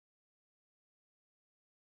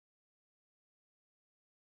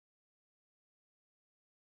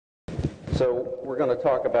So we're going to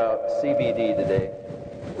talk about CBD today.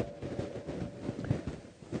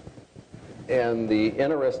 And the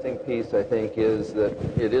interesting piece, I think, is that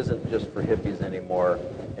it isn't just for hippies anymore.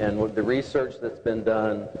 And with the research that's been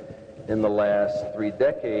done in the last 3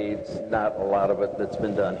 decades, not a lot of it that's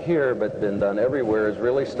been done here, but been done everywhere, is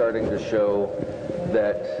really starting to show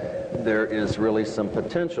that there is really some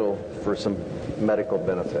potential for some medical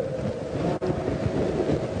benefit.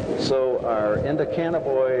 So our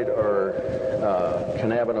endocannabinoid or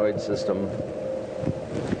cannabinoid system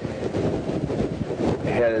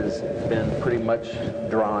has been pretty much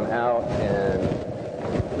drawn out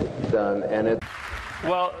and done, and it.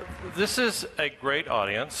 Well, this is a great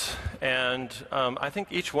audience, and I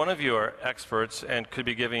think each one of you are experts and could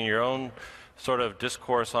be giving your own sort of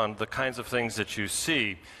discourse on the kinds of things that you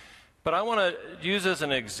see. But I want to use as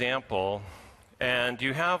an example, and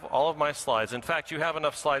you have all of my slides. In fact, you have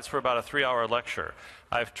enough slides for about a 3-hour lecture.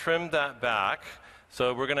 I've trimmed that back.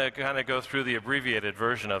 So we're going to kind of go through the abbreviated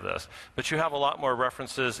version of this. But you have a lot more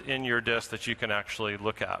references in your disc that you can actually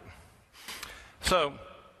look at. So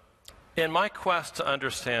in my quest to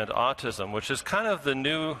understand autism, which is kind of the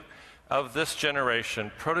new, of this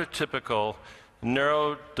generation, prototypical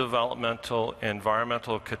neurodevelopmental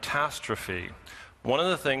environmental catastrophe, one of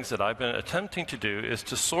the things that I've been attempting to do is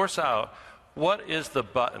to source out what is the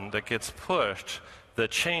button that gets pushed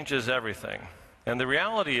that changes everything. And the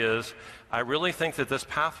reality is, I really think that this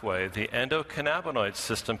pathway, the endocannabinoid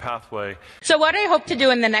system pathway. So what I hope to do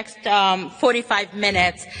in the next 45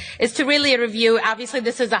 minutes is to really review, obviously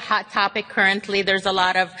this is a hot topic currently, there's a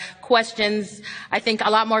lot of questions, I think a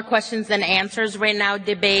lot more questions than answers right now,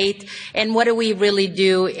 debate, and what do we really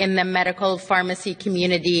do in the medical pharmacy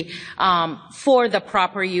community for the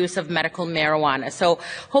proper use of medical marijuana. So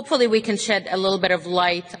hopefully we can shed a little bit of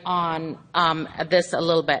light on this a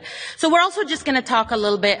little bit. So we're also just going to talk a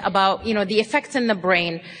little bit about, the effects in the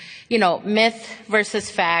brain, myth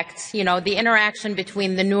versus facts, the interaction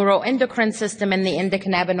between the neuroendocrine system and the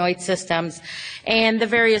endocannabinoid systems, and the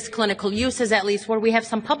various clinical uses, at least where we have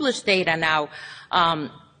some published data now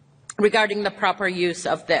regarding the proper use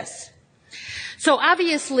of this. So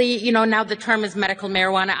obviously, now the term is medical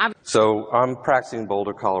marijuana. So I'm practicing in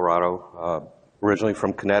Boulder, Colorado, originally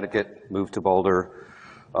from Connecticut, moved to Boulder,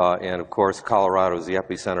 and of course Colorado is the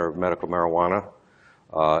epicenter of medical marijuana.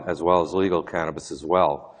 As well as legal cannabis as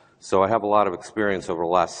well. So I have a lot of experience over the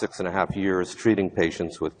last 6.5 years treating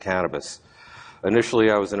patients with cannabis.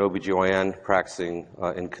 Initially I was an OBGYN practicing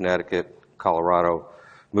in Connecticut, Colorado,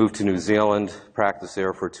 moved to New Zealand, practiced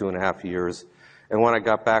there for 2.5 years, and when I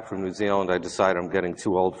got back from New Zealand I decided I'm getting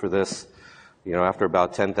too old for this. After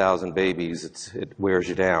about 10,000 babies it wears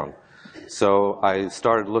you down. So I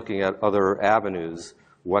started looking at other avenues,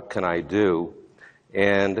 what can I do?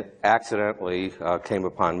 And accidentally came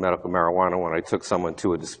upon medical marijuana when I took someone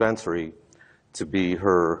to a dispensary to be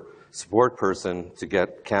her support person to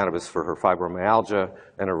get cannabis for her fibromyalgia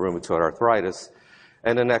and her rheumatoid arthritis.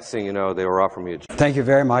 And the next thing you know, they were offering me a job. Thank you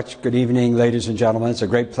very much. Good evening, ladies and gentlemen. It's a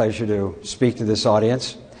great pleasure to speak to this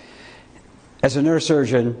audience. As a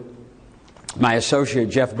neurosurgeon, my associate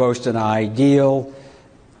Jeff Boast and I deal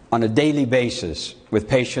on a daily basis with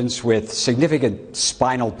patients with significant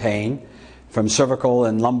spinal pain, from cervical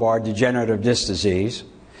and lumbar degenerative disc disease.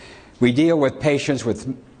 We deal with patients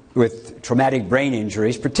with traumatic brain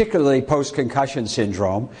injuries, particularly post-concussion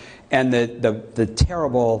syndrome, and the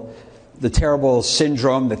terrible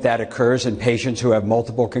syndrome that occurs in patients who have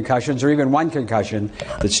multiple concussions or even one concussion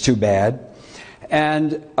that's too bad.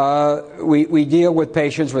 And we deal with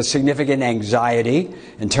patients with significant anxiety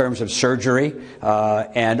in terms of surgery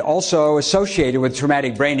and also associated with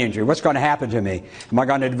traumatic brain injury. What's going to happen to me? Am I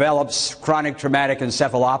going to develop chronic traumatic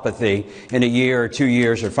encephalopathy in a year or 2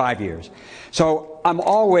 years or 5 years? So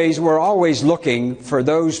we're always looking for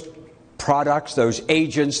those products, those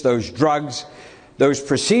agents, those drugs, those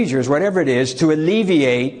procedures, whatever it is, to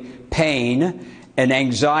alleviate pain and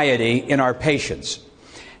anxiety in our patients.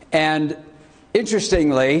 And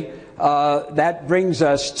interestingly, that brings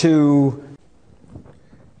us to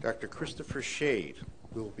Dr. Christopher Shade,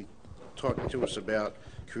 who will be talking to us about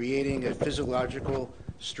creating a physiological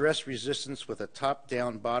stress resistance with a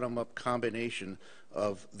top-down, bottom-up combination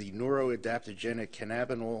of the neuroadaptogenic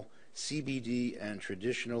cannabinol, CBD, and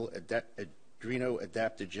traditional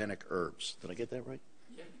adreno-adaptogenic herbs. Did I get that right?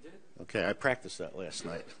 Yeah, you did. Okay, I practiced that last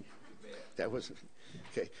night. That was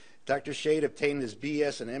okay. Dr. Shade obtained his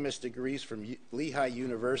BS and MS degrees from Lehigh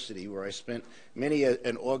University, where I spent many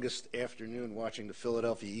an August afternoon watching the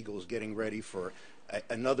Philadelphia Eagles getting ready for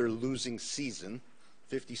another losing season,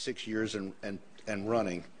 56 years and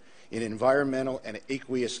running, in environmental and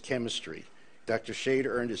aqueous chemistry. Dr. Shade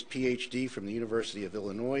earned his PhD from the University of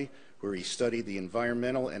Illinois, where he studied the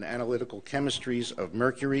environmental and analytical chemistries of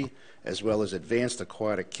mercury, as well as advanced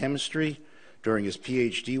aquatic chemistry. During his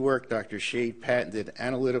PhD work, Dr. Shade patented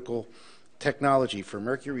analytical technology for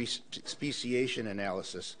mercury speciation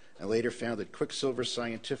analysis and later founded Quicksilver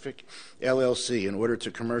Scientific, LLC, in order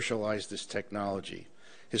to commercialize this technology.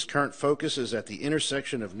 His current focus is at the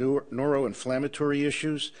intersection of neuroinflammatory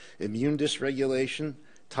issues, immune dysregulation,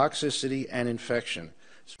 toxicity, and infection.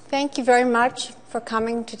 Thank you very much for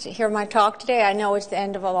coming to hear my talk today. I know it's the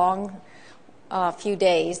end of a long few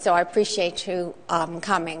days, so I appreciate you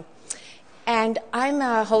coming. And I'm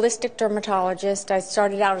a holistic dermatologist. I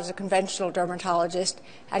started out as a conventional dermatologist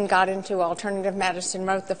and got into alternative medicine,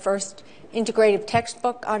 wrote the first integrative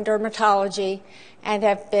textbook on dermatology, and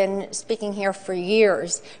have been speaking here for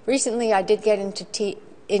years. Recently, I did get interested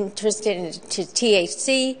in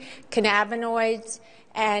THC, cannabinoids,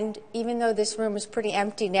 and even though this room is pretty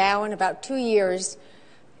empty now, in about 2 years,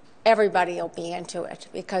 everybody will be into it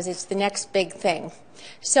because it's the next big thing.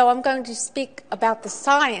 So I'm going to speak about the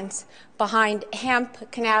science behind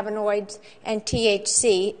hemp, cannabinoids, and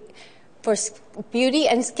THC for beauty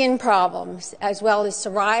and skin problems, as well as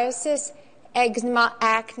psoriasis, eczema,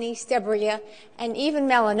 acne, seborrhea, and even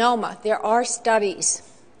melanoma. There are studies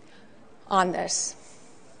on this.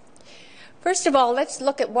 First of all, let's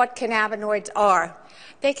look at what cannabinoids are.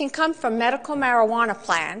 They can come from medical marijuana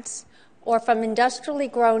plants or from industrially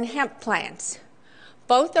grown hemp plants.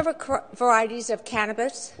 Both are varieties of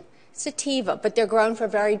cannabis sativa, but they're grown for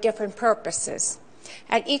very different purposes.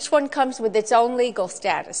 And each one comes with its own legal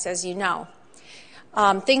status, as you know.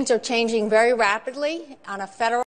 Things are changing very rapidly on a federal